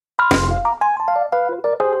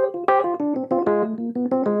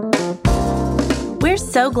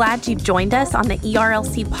so glad you've joined us on the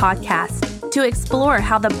ERLC podcast to explore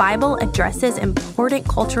how the Bible addresses important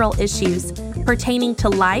cultural issues pertaining to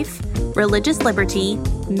life, religious liberty,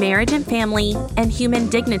 marriage and family, and human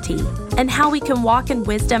dignity, and how we can walk in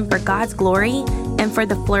wisdom for God's glory and for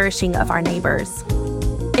the flourishing of our neighbors.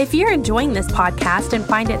 If you're enjoying this podcast and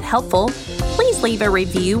find it helpful, please leave a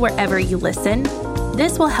review wherever you listen.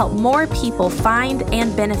 This will help more people find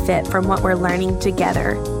and benefit from what we're learning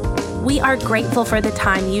together. We are grateful for the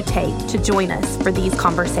time you take to join us for these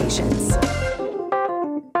conversations.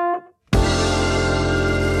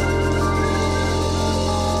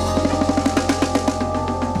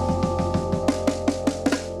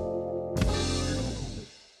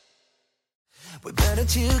 We're better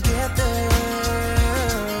together.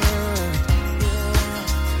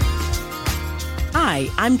 Hi,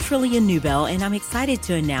 I'm Trillian Newbell, and I'm excited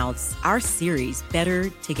to announce our series, Better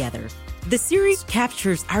Together. The series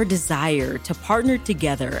captures our desire to partner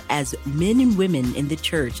together as men and women in the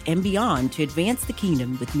church and beyond to advance the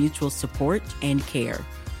kingdom with mutual support and care.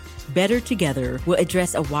 Better Together will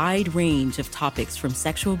address a wide range of topics from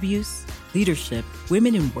sexual abuse, leadership,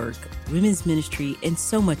 women in work, women's ministry, and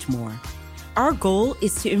so much more. Our goal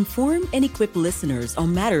is to inform and equip listeners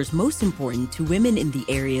on matters most important to women in the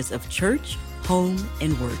areas of church, home,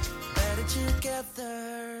 and work. Better together.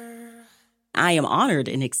 I am honored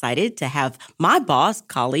and excited to have my boss,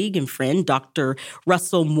 colleague, and friend, Dr.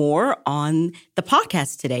 Russell Moore, on the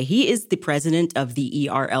podcast today. He is the president of the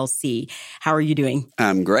ERLC. How are you doing?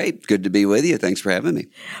 I'm great. Good to be with you. Thanks for having me.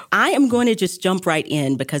 I am going to just jump right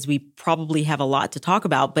in because we probably have a lot to talk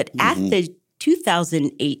about. But at the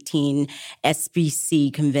 2018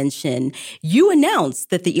 SBC convention, you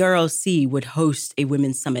announced that the ERLC would host a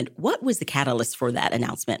women's summit. What was the catalyst for that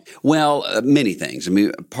announcement? Well, many things. I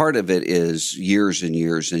mean, part of it is years and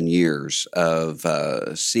years and years of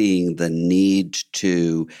seeing the need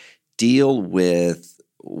to deal with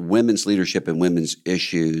women's leadership and women's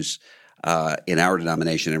issues in our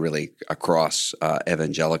denomination and really across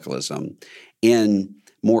evangelicalism in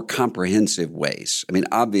more comprehensive ways. I mean,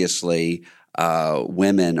 obviously,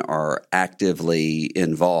 women are actively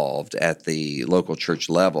involved at the local church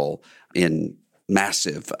level in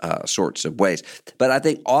massive sorts of ways. But I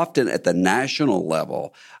think often at the national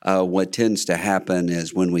level, what tends to happen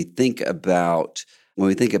is when we think about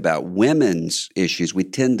women's issues, we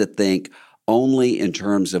tend to think only in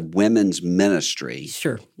terms of women's ministry.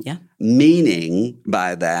 Sure, yeah. Meaning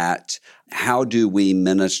by that, how do we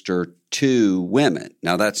minister to women?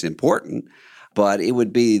 Now, that's important. But it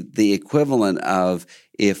would be the equivalent of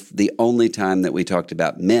if the only time that we talked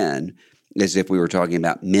about men is if we were talking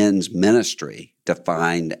about men's ministry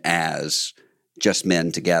defined as just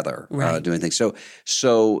men together doing things.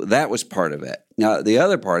 So that was part of it. Now, the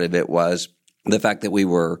other part of it was the fact that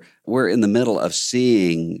we're in the middle of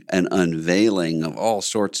seeing an unveiling of all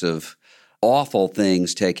sorts of awful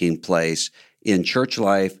things taking place in church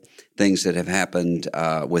life, things that have happened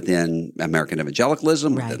within American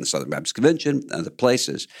evangelicalism, within the Southern Baptist Convention, and other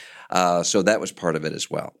places. So that was part of it as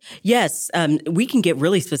well. Yes, we can get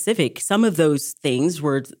really specific. Some of those things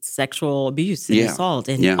were sexual abuse and assault,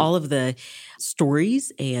 and all of the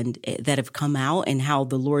stories and that have come out, and how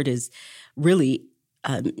the Lord is really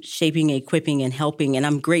shaping, equipping, and helping. And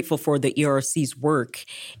I'm grateful for the ERC's work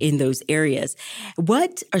in those areas.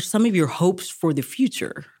 What are some of your hopes for the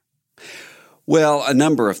future? Well, a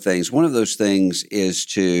number of things. One of those things is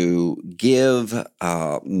to give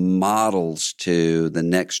models to the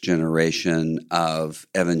next generation of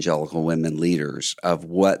evangelical women leaders of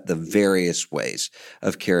what the various ways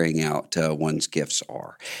of carrying out one's gifts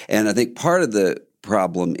are. And I think part of the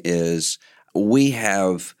problem is we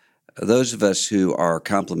have, those of us who are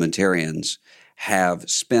complementarians, have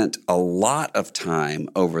spent a lot of time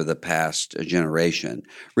over the past generation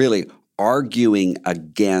really arguing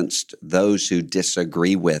against those who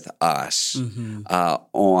disagree with us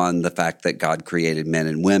on the fact that God created men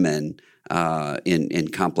and women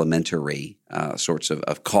in complementary sorts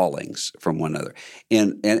of callings from one another.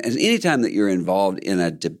 And anytime that you're involved in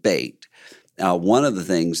a debate, one of the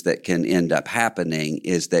things that can end up happening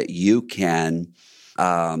is that you can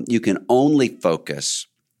only focus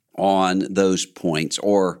on those points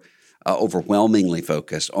or overwhelmingly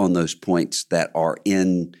focus on those points that are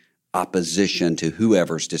in opposition to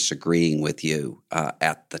whoever's disagreeing with you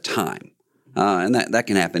at the time. And that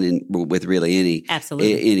can happen with really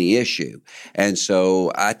any issue. And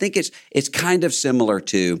so I think it's kind of similar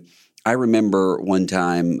to, I remember one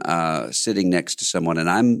time sitting next to someone, and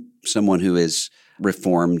I'm someone who is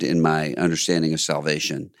reformed in my understanding of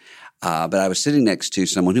salvation, but I was sitting next to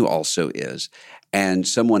someone who also is, and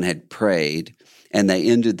someone had prayed, and they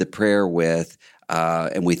ended the prayer with,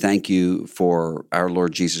 And we thank you for our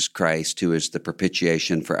Lord Jesus Christ, who is the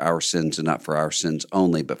propitiation for our sins, and not for our sins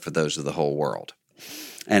only, but for those of the whole world.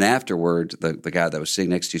 And afterward, the guy that was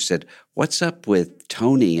sitting next to you said, "What's up with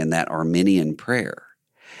Tony and that Arminian prayer?"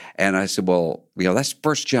 And I said, well, that's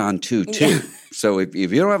 1 John 2:2. Yeah. So if you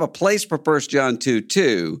don't have a place for 1 John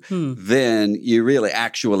 2:2, then you really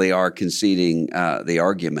actually are conceding the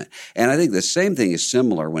argument. And I think the same thing is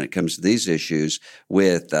similar when it comes to these issues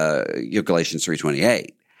with Galatians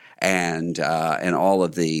 3:28 and all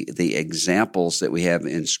of the examples that we have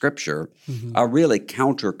in Scripture are really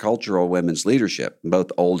countercultural women's leadership,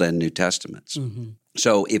 both Old and New Testaments.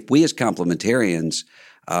 So if we as complementarians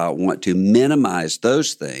want to minimize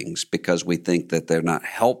those things because we think that they're not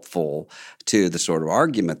helpful to the sort of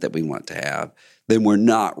argument that we want to have, then we're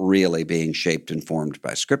not really being shaped and formed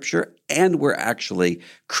by Scripture, and we're actually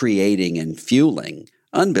creating and fueling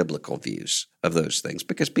unbiblical views of those things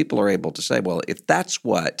because people are able to say, well, if that's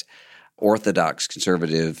what Orthodox,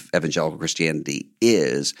 conservative, evangelical Christianity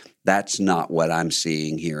is, that's not what I'm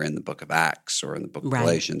seeing here in the book of Acts or in the book of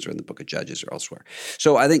Galatians or in the book of Judges or elsewhere.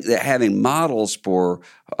 So I think that having models for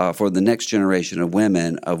the next generation of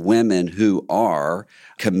women who are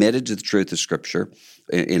committed to the truth of Scripture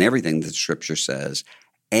in everything that Scripture says,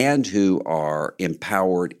 and who are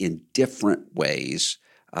empowered in different ways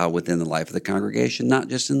within the life of the congregation, not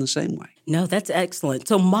just in the same way. No, that's excellent.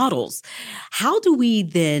 So models, how do we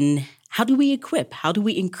equip? How do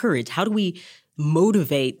we encourage? How do we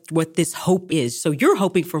motivate what this hope is? So you're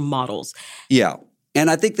hoping for models. Yeah. And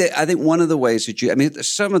I think one of the ways that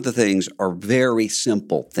some of the things are very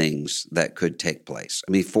simple things that could take place.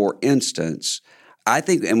 I mean, for instance, I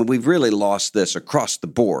think, and we've really lost this across the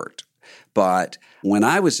board, but when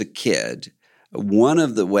I was a kid, one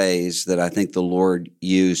of the ways that I think the Lord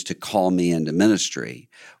used to call me into ministry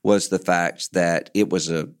was the fact that it was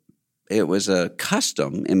a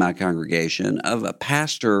custom in my congregation of a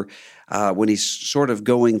pastor when he's sort of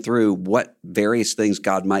going through what various things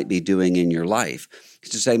God might be doing in your life,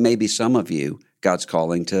 to say maybe some of you God's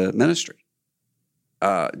calling to ministry,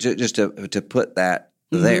 just to put that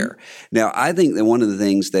there. Now, I think that one of the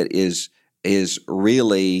things that is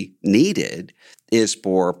really needed is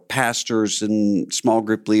for pastors and small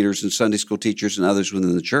group leaders and Sunday school teachers and others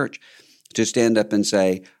within the church to stand up and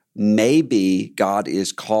say, maybe God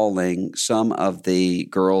is calling some of the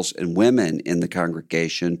girls and women in the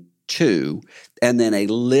congregation to, and then a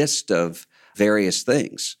list of various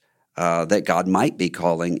things that God might be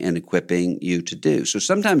calling and equipping you to do. So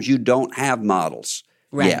sometimes you don't have models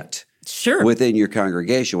yet. Sure. Within your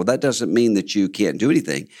congregation. Well, that doesn't mean that you can't do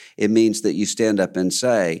anything. It means that you stand up and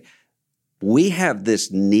say, we have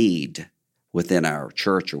this need within our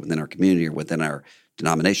church or within our community or within our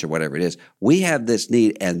denomination, whatever it is. We have this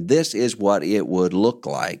need, and this is what it would look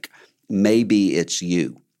like. Maybe it's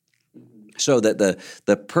you. So that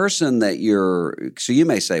the person that so you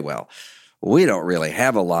may say, well, we don't really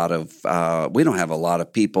have a lot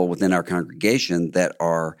of people within our congregation that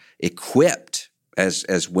are equipped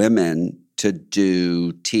as women to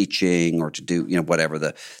do teaching or to do, whatever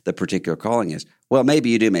the particular calling is. Well, maybe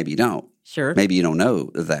you do, maybe you don't. Sure. Maybe you don't know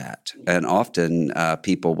that. And often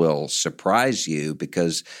people will surprise you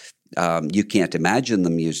because you can't imagine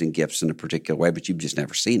them using gifts in a particular way, but you've just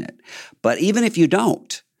never seen it. But even if you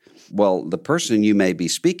don't, well, the person you may be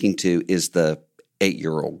speaking to is the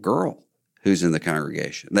 8-year-old girl who's in the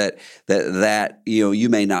congregation. That you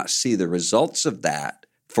may not see the results of that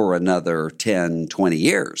for another 10, 20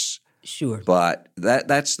 years. Sure. But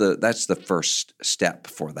that's the first step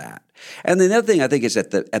for that. And the other thing I think is at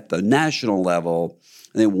the national level,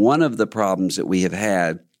 I think one of the problems that we have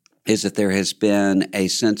had is that there has been a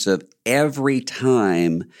sense of every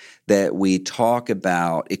time that we talk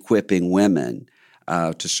about equipping women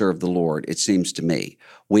to serve the Lord, it seems to me,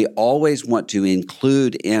 we always want to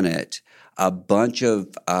include in it a bunch of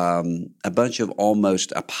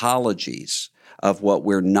almost apologies of what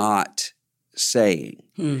we're not saying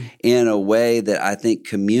in a way that I think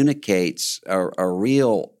communicates a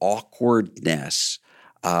real awkwardness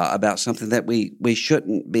about something that we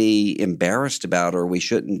shouldn't be embarrassed about or we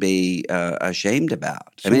shouldn't be ashamed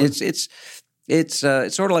about. Sure. I mean, it's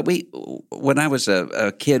sort of like when I was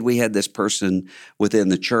a kid, we had this person within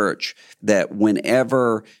the church that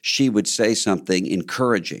whenever she would say something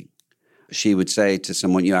encouraging, she would say to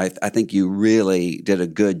someone, I think you really did a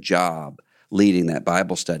good job leading that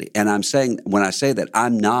Bible study. And I'm saying, when I say that,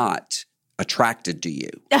 I'm not attracted to you.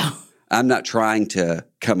 I'm not trying to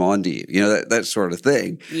come on to you, that sort of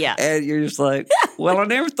thing. Yeah. And you're just like, well, I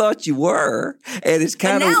never thought you were. And it's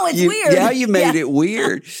kind of now it's weird. Now you made it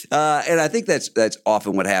weird. And I think that's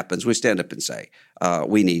often what happens. We stand up and say,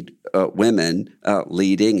 we need women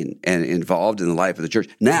leading and involved in the life of the church.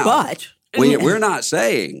 Now, but we're not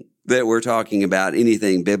saying that we're talking about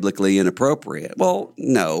anything biblically inappropriate. Well,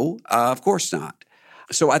 no, of course not.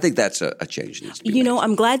 So I think that's a change. Needs to be made.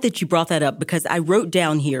 I'm glad that you brought that up because I wrote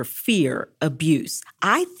down here fear, abuse.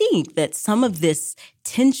 I think that some of this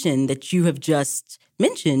tension that you have just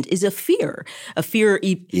mentioned is a fear a fear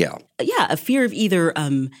of either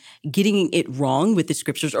getting it wrong with the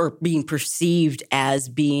scriptures or being perceived as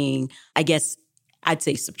being, I guess, I'd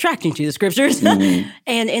say subtracting to the scriptures. Mm-hmm.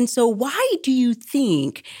 And so why do you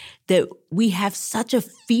think that we have such a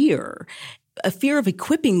fear of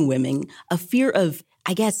equipping women, a fear of,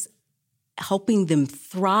 I guess, helping them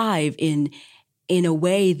thrive in a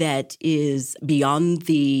way that is beyond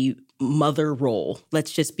the mother role?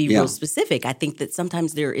 Let's just be real specific. I think that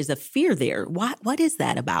sometimes there is a fear there. What is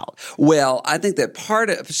that about? Well, I think that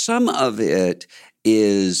some of it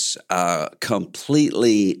is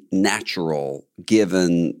completely natural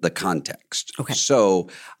given the context. Okay. So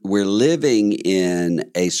we're living in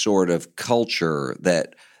a sort of culture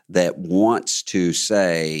that wants to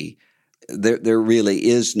say there really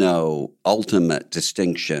is no ultimate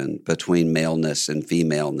distinction between maleness and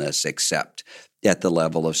femaleness except at the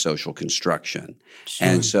level of social construction. Sure.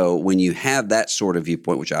 And so when you have that sort of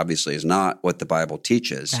viewpoint, which obviously is not what the Bible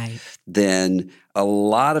teaches, right, then a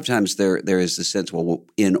lot of times there is the sense, well,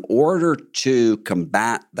 in order to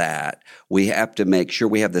combat that, we have to make sure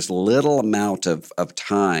we have this little amount of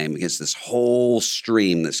time against this whole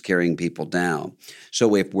stream that's carrying people down.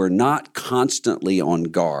 So if we're not constantly on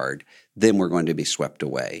guard, then we're going to be swept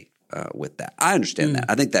away with that. I understand that.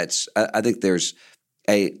 I think there's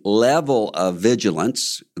a level of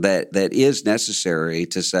vigilance that is necessary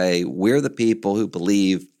to say we're the people who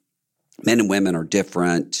believe men and women are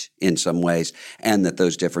different in some ways and that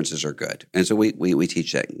those differences are good. And so we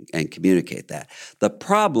teach that and communicate that. The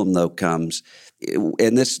problem, though, comes,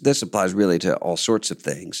 and this applies really to all sorts of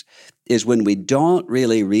things, is when we don't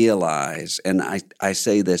really realize, and I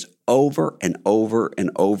say this over and over and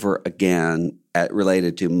over again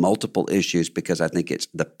related to multiple issues because I think it's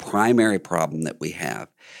the primary problem that we have,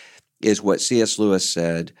 is what C.S. Lewis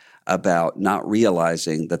said about not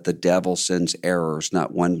realizing that the devil sends errors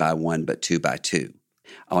not one by one but two by two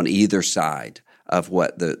on either side of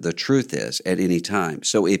what the truth is at any time.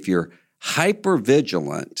 So if you're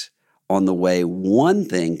hyper-vigilant on the way one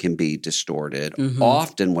thing can be distorted,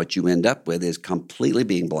 often what you end up with is completely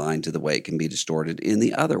being blind to the way it can be distorted in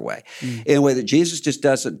the other way, in a way that Jesus just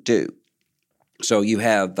doesn't do. So you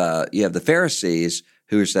have the Pharisees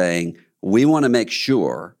who are saying, we want to make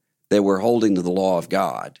sure that we're holding to the law of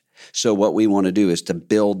God. So what we want to do is to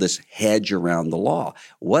build this hedge around the law.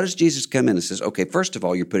 What does Jesus come in and says, okay, first of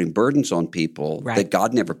all, you're putting burdens on people that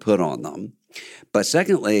God never put on them. But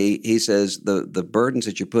secondly, he says the burdens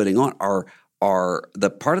that you're putting on are the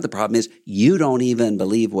part of the problem is you don't even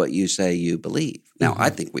believe what you say you believe. Now, I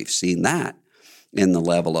think we've seen that in the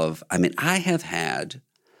level of, I have had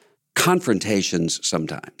confrontations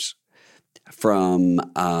sometimes from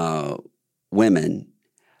women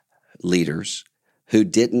leaders who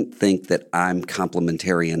didn't think that I'm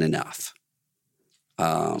complementarian enough.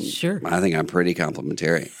 Sure. I think I'm pretty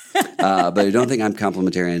complimentarian, but who don't think I'm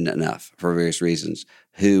complementarian enough for various reasons,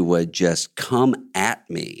 who would just come at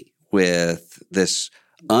me with this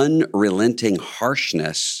unrelenting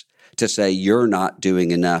harshness to say, you're not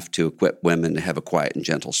doing enough to equip women to have a quiet and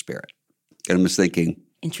gentle spirit. And I'm just thinking,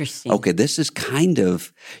 interesting. Okay, this is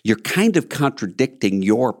you're kind of contradicting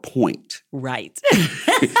your point. Right.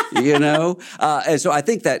 And so I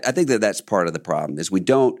think that that's part of the problem is we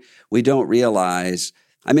don't realize.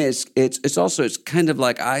 It's kind of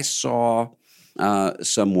like I saw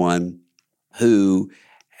someone who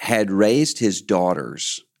had raised his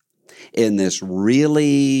daughters in this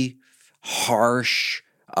really harsh,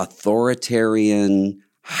 authoritarian,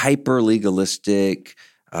 hyper-legalistic,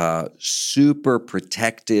 super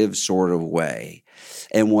protective sort of way.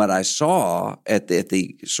 And what I saw at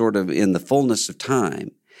the sort of in the fullness of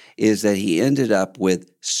time is that he ended up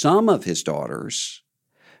with some of his daughters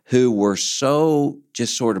who were so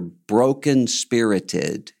just sort of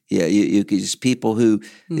broken-spirited. Yeah, you could just people who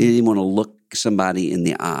didn't want to look somebody in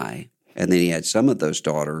the eye. And then he had some of those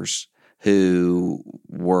daughters who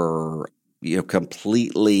were,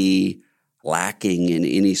 completely lacking in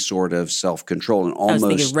any sort of self-control and almost— I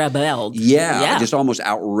was thinking rebelled. Yeah, just almost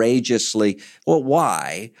outrageously. Well,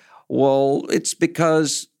 why? Well, it's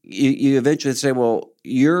because you eventually say, well,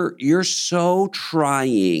 you're so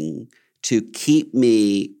trying to keep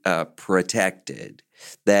me protected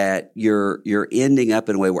that you're ending up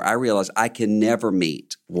in a way where I realize I can never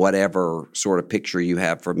meet whatever sort of picture you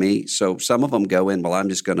have for me. So some of them go in, well, I'm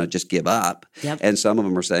just going to just give up. Yep. And some of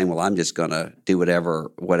them are saying, well, I'm just going to do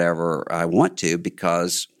whatever I want to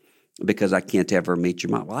because I can't ever meet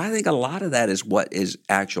your mind. Well, I think a lot of that is what is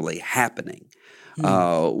actually happening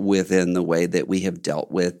within the way that we have dealt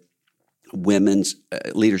with women's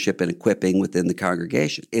leadership and equipping within the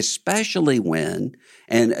congregation, especially when,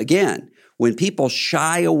 and again, when people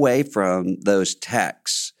shy away from those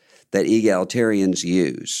texts that egalitarians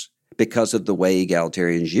use because of the way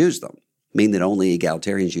egalitarians use them, mean that only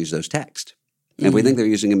egalitarians use those texts. And if we think they're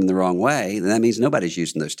using them in the wrong way, then that means nobody's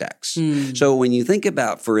using those texts. So when you think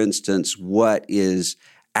about, for instance, what is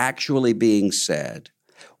actually being said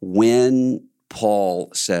when Paul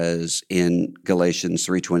says in Galatians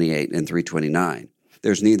 3:28 and 3:29,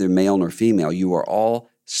 there's neither male nor female, you are all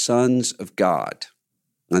sons of God.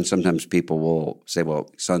 And sometimes people will say, well,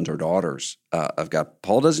 sons or daughters of God.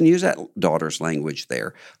 Paul doesn't use that daughters language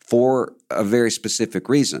there for a very specific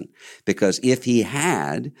reason. Because if he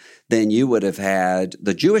had, then you would have had,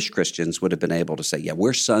 the Jewish Christians would have been able to say, yeah,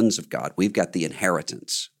 we're sons of God. We've got the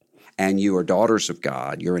inheritance. And you are daughters of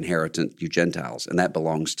God, your inheritance, you Gentiles, and that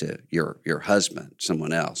belongs to your husband,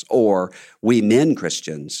 someone else. Or we men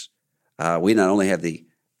Christians, we not only have the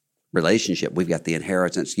relationship, we've got the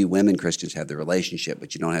inheritance. You women Christians have the relationship,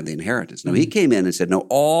 but you don't have the inheritance. No, he came in and said, no,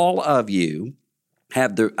 all of you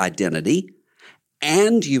have the identity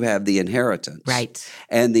and you have the inheritance. Right.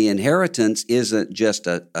 And the inheritance isn't just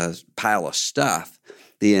a pile of stuff.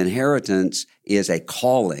 The inheritance is a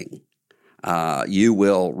calling. You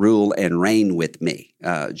will rule and reign with me,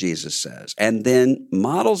 Jesus says. And then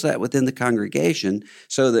models that within the congregation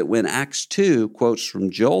so that when Acts 2 quotes from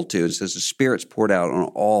Joel 2, it says, the Spirit's poured out on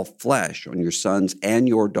all flesh, on your sons and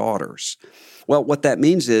your daughters. Well, what that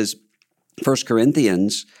means is 1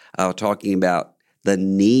 Corinthians, talking about the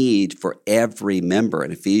need for every member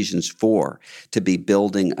in Ephesians 4 to be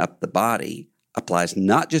building up the body, applies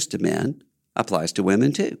not just to men, applies to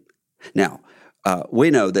women too. Now, we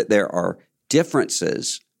know that there are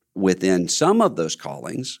differences within some of those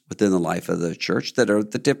callings within the life of the church that are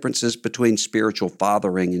the differences between spiritual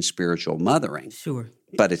fathering and spiritual mothering. Sure.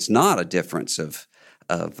 But it's not a difference of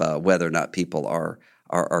whether or not people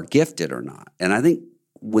are gifted or not. And I think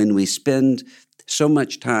when we spend so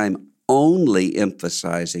much time only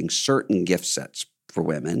emphasizing certain gift sets for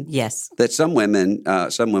women, yes, that some women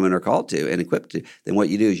are called to and equipped to, then what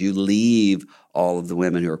you do is you leave all of the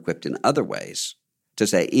women who are equipped in other ways to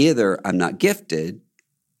say either I'm not gifted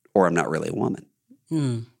or I'm not really a woman.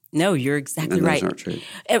 No, you're exactly and right. Those aren't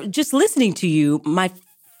true. Just listening to you, my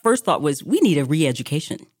first thought was we need a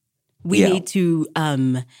re-education. We need to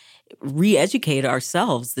re-educate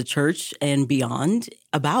ourselves, the church and beyond,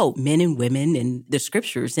 about men and women and the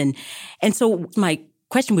scriptures. And so my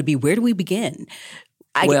question would be, where do we begin?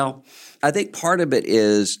 I think part of it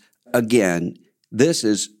is, again, this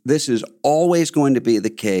is always going to be the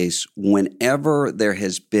case whenever there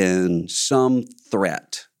has been some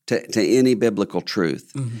threat to any biblical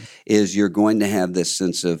truth, is you're going to have this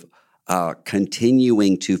sense of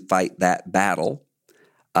continuing to fight that battle,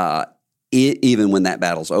 even when that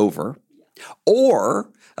battle's over,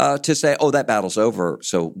 or to say, oh, that battle's over,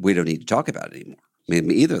 so we don't need to talk about it anymore. I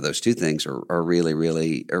mean, either of those two things are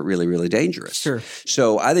really dangerous. Sure.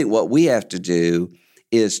 So I think what we have to do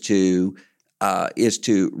is to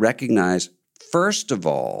recognize, first of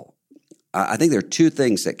all, I think there are two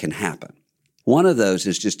things that can happen. One of those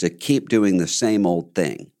is just to keep doing the same old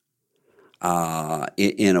thing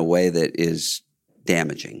in a way that is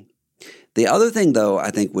damaging. The other thing, though,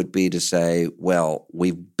 I think would be to say, well,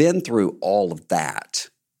 we've been through all of that.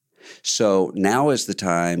 So now is the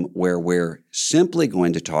time where we're simply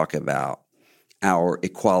going to talk about our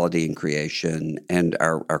equality in creation and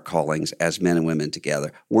our callings as men and women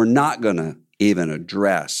together. We're not going to even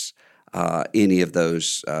address any of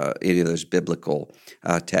those biblical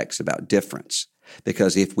texts about difference,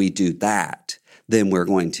 because if we do that, then we're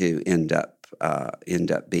going to end up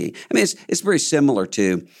being. I mean, it's very similar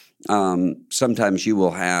to sometimes you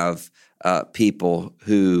will have people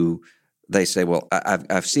who they say, well,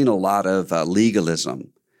 I've seen a lot of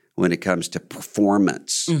legalism when it comes to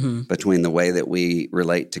performance between the way that we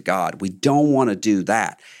relate to God. We don't want to do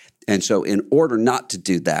that. And so in order not to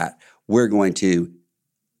do that, we're going to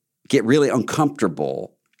get really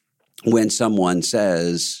uncomfortable when someone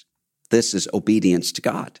says, this is obedience to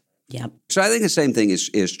God. Yep. So I think the same thing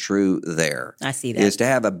is true there. I see that. Is to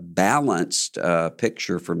have a balanced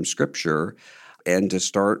picture from Scripture and to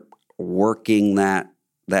start working that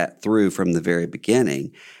that through from the very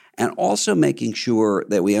beginning, and also making sure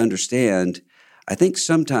that we understand, I think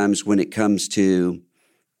sometimes when it comes to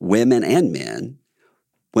women and men,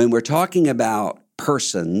 when we're talking about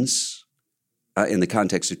persons in the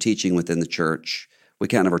context of teaching within the church, we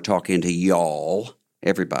kind of are talking to y'all,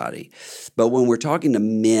 everybody. But when we're talking to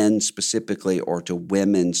men specifically or to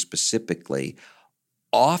women specifically,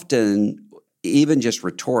 often, even just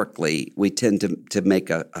rhetorically, we tend to make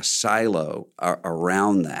a silo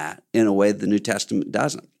around that in a way the New Testament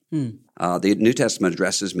doesn't. The New Testament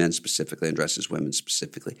addresses men specifically, addresses women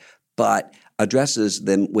specifically, but addresses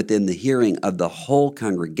them within the hearing of the whole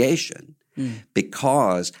congregation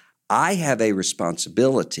because I have a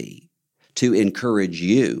responsibility to encourage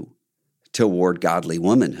you toward godly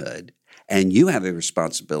womanhood, and you have a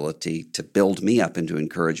responsibility to build me up and to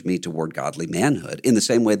encourage me toward godly manhood in the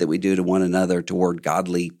same way that we do to one another toward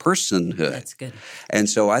godly personhood. That's good. And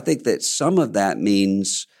so I think that some of that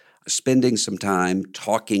means spending some time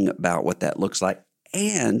talking about what that looks like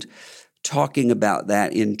and talking about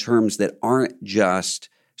that in terms that aren't just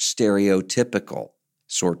stereotypical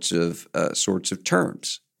sorts of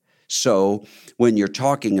terms. So when you're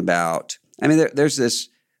talking about, I mean, there's this,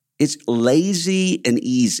 it's lazy and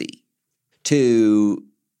easy to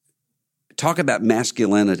talk about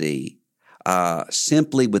masculinity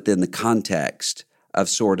simply within the context of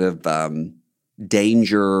sort of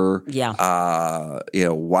danger,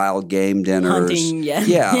 wild game dinners, hunting,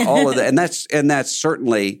 all of that, and that's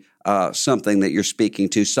certainly something that you're speaking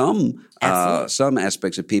to some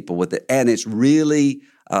aspects of people with it, and it's really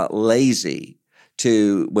lazy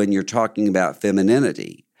to when you're talking about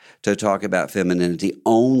femininity. To talk about femininity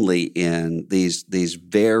only in these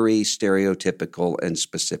very stereotypical and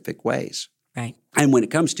specific ways. Right. And when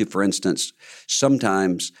it comes to, for instance,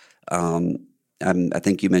 sometimes, I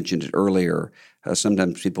think you mentioned it earlier,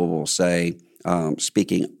 sometimes people will say,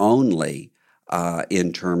 speaking only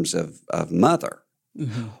in terms of mother.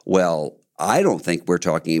 Mm-hmm. Well, I don't think we're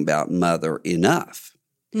talking about mother enough.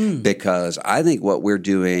 Because I think what we're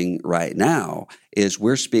doing right now is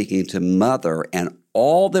we're speaking to mother, and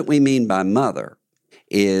all that we mean by mother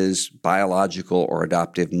is biological or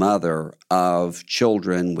adoptive mother of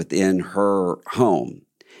children within her home.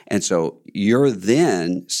 And so you're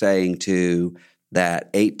then saying to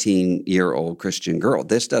that 18-year-old Christian girl,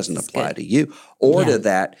 this doesn't apply to you. Or to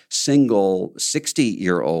that single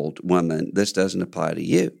 60-year-old woman, this doesn't apply to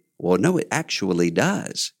you. Well, no, it actually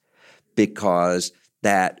does, because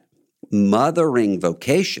that mothering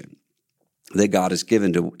vocation that God has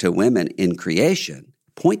given to women in creation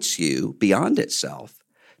points you beyond itself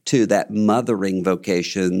to that mothering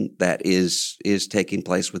vocation that is taking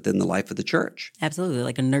place within the life of the church. Absolutely,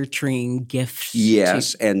 like a nurturing gift.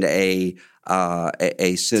 Yes, and a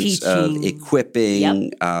sense teaching, of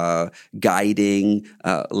equipping, guiding,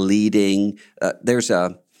 leading. There's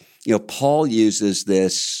Paul uses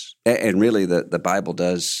this, and really the Bible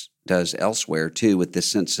does elsewhere too, with this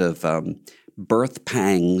sense of birth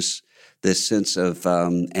pangs, this sense of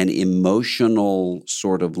an emotional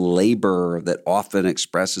sort of labor that often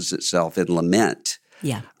expresses itself in lament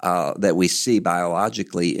that we see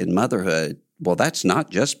biologically in motherhood. Well, that's not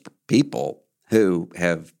just people who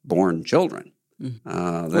have born children.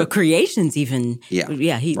 Well, creation's even,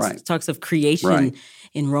 he talks of creation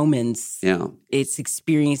in Romans. Yeah. It's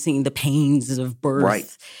experiencing the pains of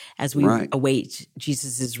birth as we await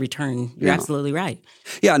Jesus' return. You're absolutely right.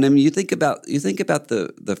 Yeah, and I mean, you think about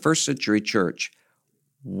the first century church.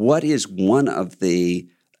 What is one of the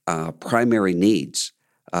primary needs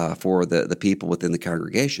for the people within the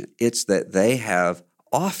congregation? It's that they have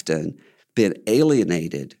often been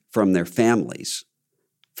alienated from their families,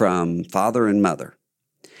 from father and mother.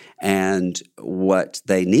 And what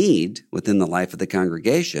they need within the life of the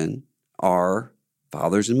congregation are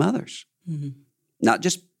fathers and mothers. Mm-hmm. Not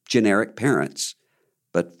just generic parents,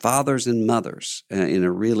 but fathers and mothers in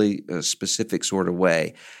a really specific sort of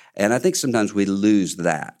way. And I think sometimes we lose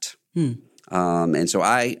that. And so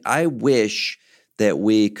I wish that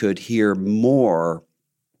we could hear more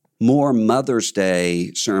Mother's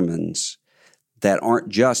Day sermons that aren't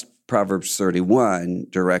just Proverbs 31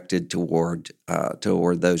 directed toward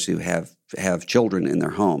those who have children in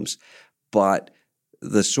their homes, but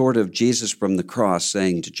the sort of Jesus from the cross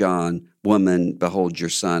saying to John, "Woman, behold your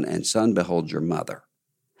son, and son, behold your mother,"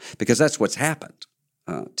 because that's what's happened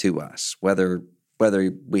to us. Whether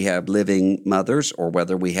we have living mothers or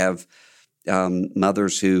whether we have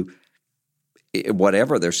mothers who,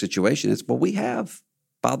 whatever their situation is, well, we have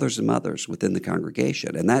fathers and mothers within the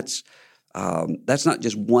congregation, and that's that's not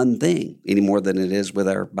just one thing any more than it is with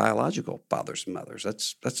our biological fathers and mothers.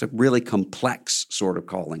 That's a really complex sort of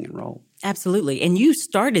calling and role. Absolutely. And you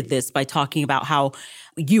started this by talking about how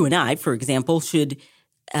you and I, for example, should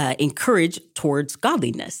encourage towards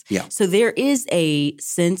godliness. Yeah. So there is a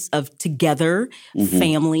sense of together,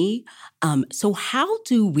 family. So how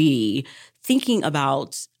do we, thinking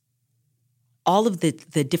about all of the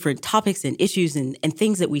different topics and issues and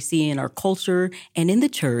things that we see in our culture and in the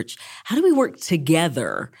church, how do we work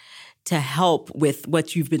together to help with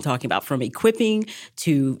what you've been talking about, from equipping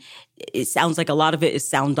to, it sounds like a lot of it is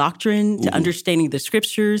sound doctrine, to understanding the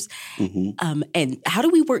scriptures. And how do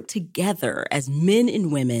we work together as men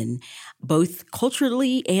and women, both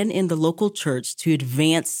culturally and in the local church, to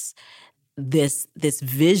advance this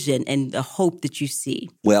vision and the hope that you see?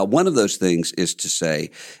 Well, one of those things is to say,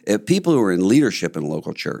 people who are in leadership in a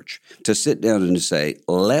local church, to sit down and to say,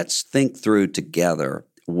 let's think through together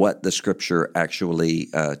what the scripture actually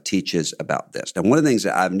teaches about this. Now, one of the things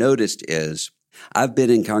that I've noticed is I've been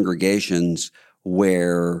in congregations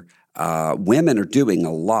where women are doing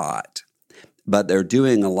a lot, but they're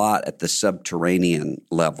doing a lot at the subterranean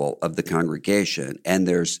level of the congregation, and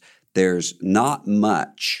there's not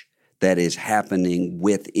much that is happening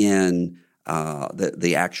within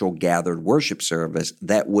the actual gathered worship service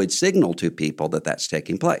that would signal to people that that's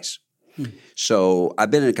taking place. So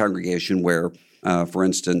I've been in a congregation where, for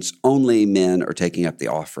instance, only men are taking up the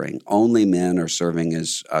offering, only men are serving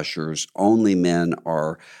as ushers, only men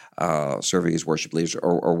are serving as worship leaders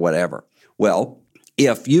or whatever. Well,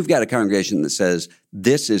 if you've got a congregation that says,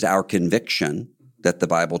 this is our conviction that the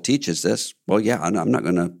Bible teaches this, well, yeah, I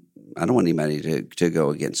don't want anybody to go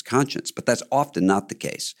against conscience, but that's often not the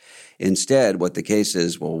case. Instead, what the case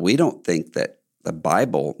is, well, we don't think that the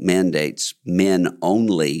Bible mandates men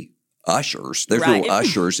only ushers. There's no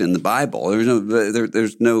ushers in the Bible.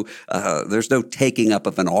 There's no taking up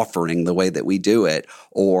of an offering the way that we do it,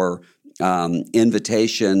 or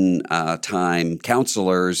invitation time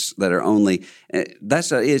counselors that are only.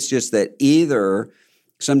 It's just that either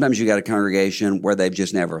sometimes you got a congregation where they've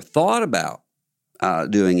just never thought about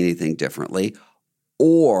doing anything differently,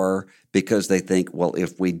 or because they think, well,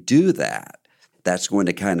 if we do that, that's going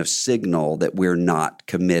to kind of signal that we're not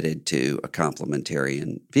committed to a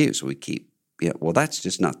complementarian view. So we keep, well, that's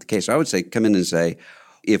just not the case. So I would say come in and say,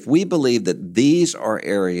 if we believe that these are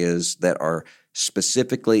areas that are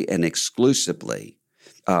specifically and exclusively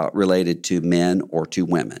related to men or to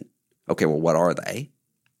women, okay, well, what are they?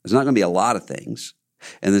 There's not going to be a lot of things.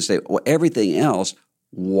 And then say, well, everything else,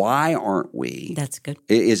 why aren't we? That's good.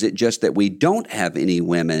 Is it just that we don't have any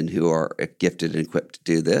women who are gifted and equipped to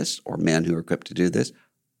do this, or men who are equipped to do this?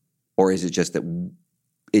 Or is it just that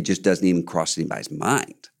it just doesn't even cross anybody's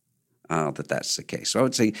mind that that's the case? So I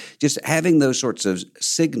would say just having those sorts of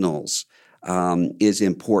signals is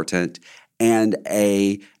important, and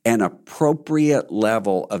an appropriate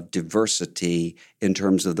level of diversity in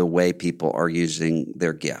terms of the way people are using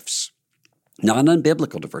their gifts. Not an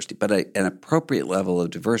unbiblical diversity, but an appropriate level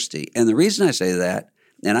of diversity. And the reason I say that,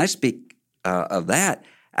 and I speak of that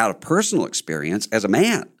out of personal experience as a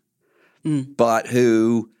man, but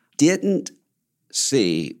who didn't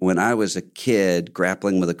see, when I was a kid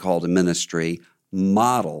grappling with a call to ministry,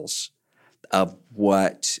 models of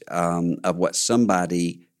what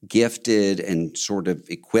somebody gifted and sort of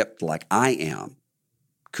equipped like I am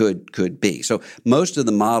could be. So most of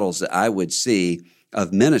the models that I would see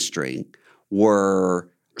of ministry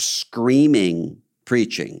were screaming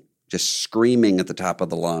preaching, just screaming at the top of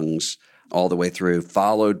the lungs all the way through,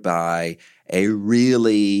 followed by a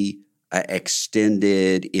really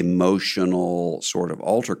extended, emotional sort of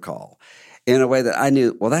altar call in a way that I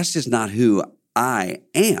knew, well, that's just not who I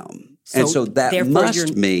am. And so that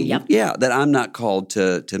must mean, that I'm not called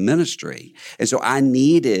to ministry. And so I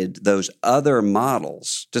needed those other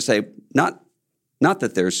models to say, not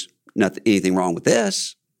that there's anything wrong with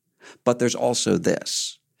this, but there's also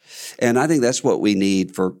this. And I think that's what we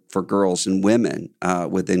need for girls and women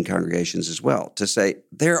within congregations as well, to say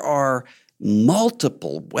there are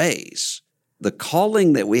multiple ways. The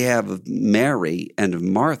calling that we have of Mary and of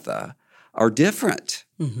Martha are different.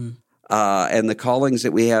 And the callings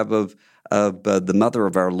that we have of the mother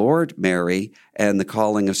of our Lord, Mary, and the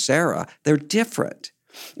calling of Sarah, they're different.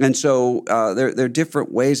 And so there are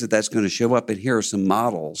different ways that that's going to show up. And here are some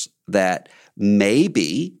models that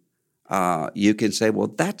maybe you can say, well,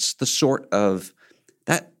 that's the sort of,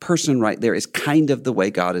 that person right there is kind of the way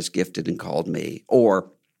God has gifted and called me,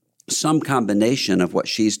 or some combination of what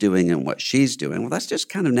she's doing and what she's doing. Well, that's just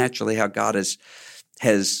kind of naturally how God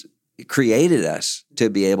has created us to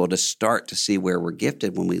be able to start to see where we're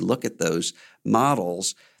gifted when we look at those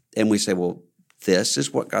models and we say, well, this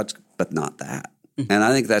is what God's, but not that. And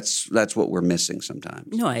I think that's what we're missing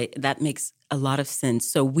sometimes. No, that makes a lot of sense.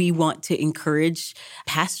 So we want to encourage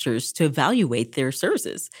pastors to evaluate their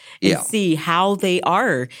services and see how they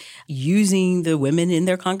are using the women in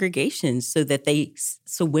their congregations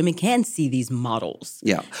so women can see these models.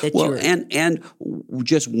 Yeah. Well, and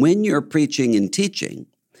just when you're preaching and teaching,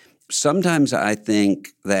 sometimes I think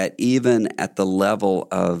that even at the level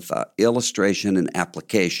of illustration and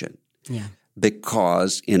application,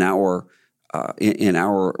 because in our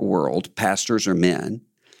world, pastors are men,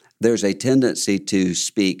 there's a tendency to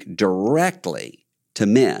speak directly to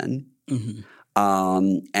men,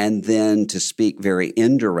 and then to speak very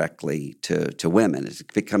indirectly to women.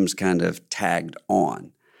 It becomes kind of tagged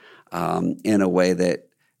on in a way that,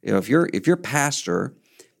 if you're pastor,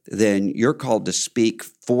 then you're called to speak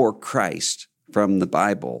for Christ from the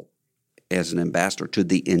Bible as an ambassador to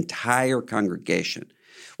the entire congregation,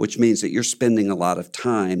 which means that you're spending a lot of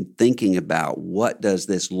time thinking about what does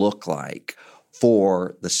this look like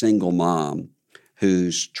for the single mom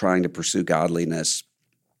who's trying to pursue godliness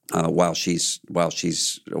while she's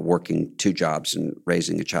working 2 jobs and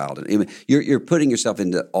raising a child. And you're putting yourself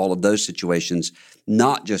into all of those situations,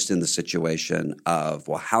 not just in the situation of,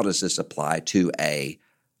 well, how does this apply to a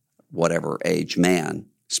whatever age man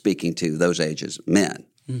speaking to those ages men?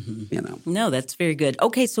 No, that's very good.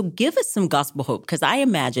 Okay, so give us some gospel hope, because I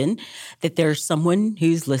imagine that there's someone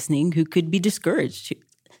who's listening who could be discouraged.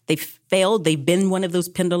 They've failed. They've been one of those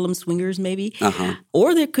pendulum swingers maybe.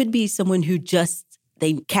 Or there could be someone who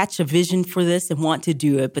they catch a vision for this and want to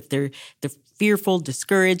do it, but they're fearful,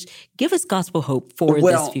 discouraged. Give us gospel hope for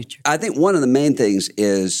this future. I think one of the main things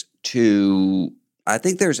is I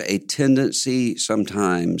think there's a tendency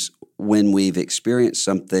sometimes when we've experienced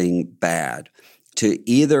something bad to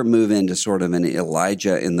either move into sort of an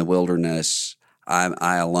Elijah in the wilderness,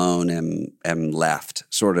 I alone am left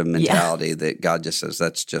sort of mentality that God just says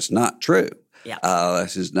that's just not true.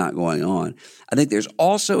 This is not going on. I think there's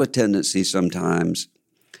also a tendency sometimes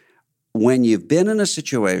when you've been in a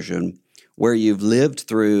situation where you've lived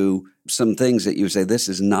through some things that you say, this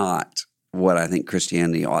is not what I think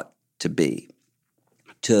Christianity ought to be,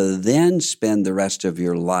 to then spend the rest of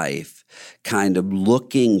your life kind of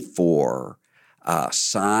looking for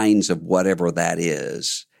signs of whatever that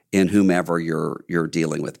is in whomever you're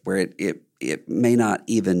dealing with, where it may not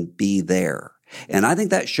even be there. And I think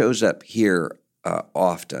that shows up here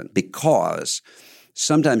often, because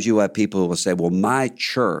sometimes you have people who will say, well, my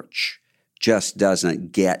church just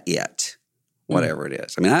doesn't get it, whatever it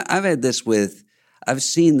is. I mean, I've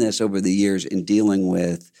seen this over the years in dealing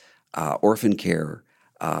with orphan care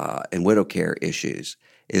and widow care issues.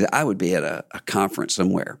 I would be at a conference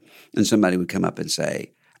somewhere, and somebody would come up and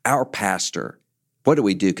say, our pastor, what do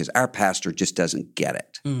we do? Because our pastor just doesn't get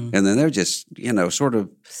it. And then they're just, sort of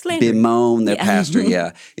bemoan their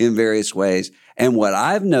pastor, in various ways. And what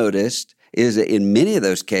I've noticed is that in many of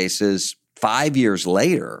those cases, 5 years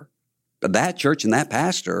later, that church and that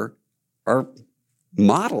pastor are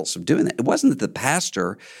models of doing that. It wasn't that the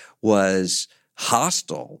pastor was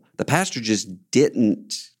hostile. The pastor just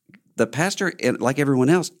didn't. The pastor, like everyone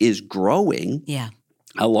else, is growing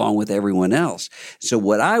along with everyone else. So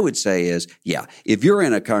what I would say is, if you're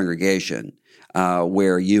in a congregation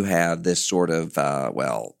where you have this sort of,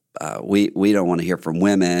 we don't want to hear from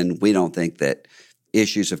women, we don't think that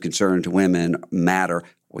issues of concern to women matter,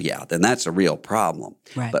 then that's a real problem.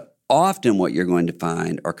 Right. But often what you're going to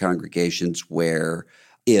find are congregations where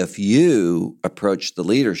if you approach the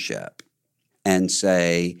leadership and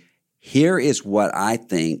say, here is what I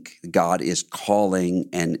think God is calling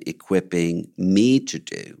and equipping me to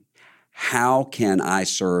do. How can I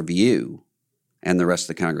serve you and the rest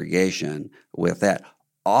of the congregation with that?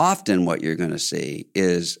 Often what you're going to see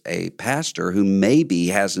is a pastor who maybe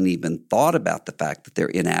hasn't even thought about the fact that they're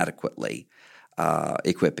inadequately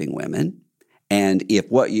equipping women. And if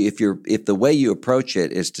the way you approach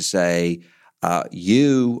it is to say,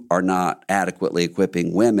 you are not adequately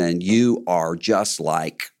equipping women, you are just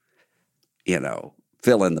like,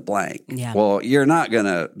 fill in the blank. Yeah. Well, you're not going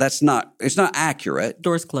to, it's not accurate.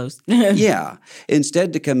 Doors closed.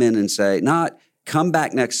 Instead to come in and say, not come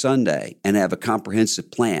back next Sunday and have a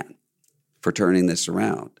comprehensive plan for turning this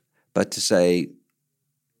around, but to say,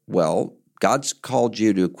 well, God's called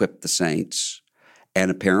you to equip the saints. And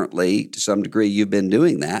apparently, to some degree, you've been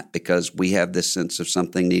doing that because we have this sense of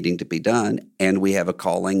something needing to be done, and we have a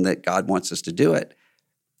calling that God wants us to do it.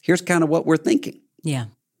 Here's kind of what we're thinking. Yeah.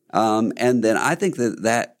 And then I think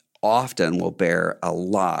that often will bear a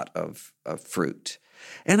lot of fruit.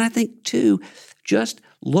 And I think, too, just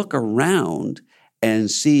look around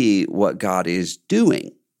and see what God is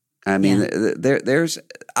doing I mean,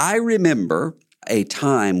 I remember a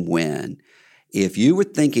time when if you were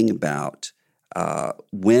thinking about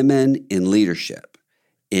women in leadership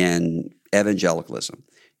in evangelicalism,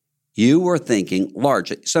 you were thinking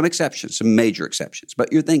largely, some exceptions, some major exceptions,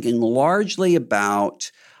 but you're thinking largely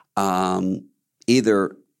about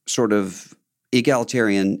either sort of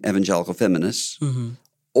egalitarian evangelical feminists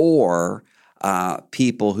or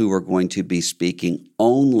people who are going to be speaking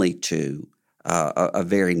only to a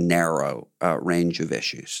very narrow range of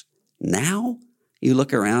issues. Now you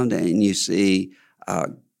look around and you see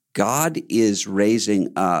God is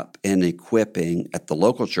raising up and equipping at the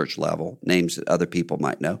local church level, names that other people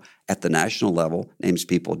might know, at the national level, names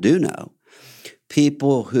people do know,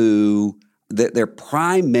 people who their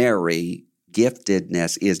primary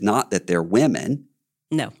giftedness is not that they're women.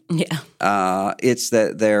 No. Yeah. It's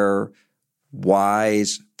that they're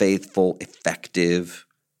wise, faithful, effective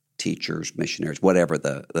teachers, missionaries, whatever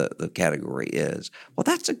the category is. Well,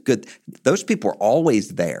 that's those people are always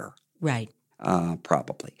there. Right.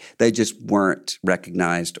 Probably. They just weren't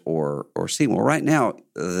recognized or seen. Well, right now,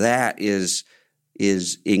 that is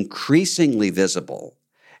increasingly visible.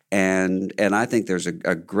 And I think there's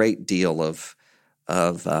a great deal of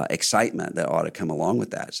excitement that ought to come along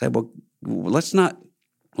with that. Say, well, let's not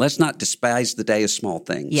despise the day of small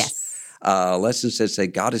things. Yes. Let's instead say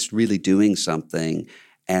God is really doing something,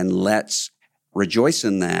 and let's rejoice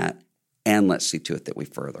in that, and let's see to it that we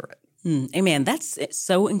further it. Amen. That's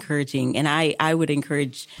so encouraging. And I would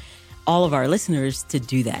encourage all of our listeners to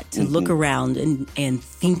do that, to look around and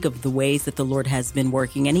think of the ways that the Lord has been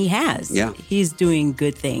working. And He has. Yeah. He's doing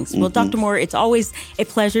good things. Well, Dr. Moore, it's always a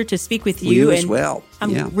pleasure to speak with you. You as well.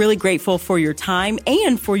 I'm really grateful for your time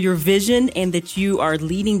and for your vision, and that you are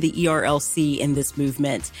leading the ERLC in this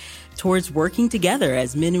movement towards working together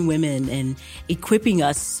as men and women and equipping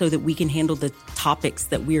us so that we can handle the topics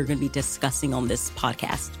that we are going to be discussing on this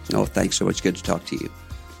podcast. Oh, thanks so much. Good to talk to you.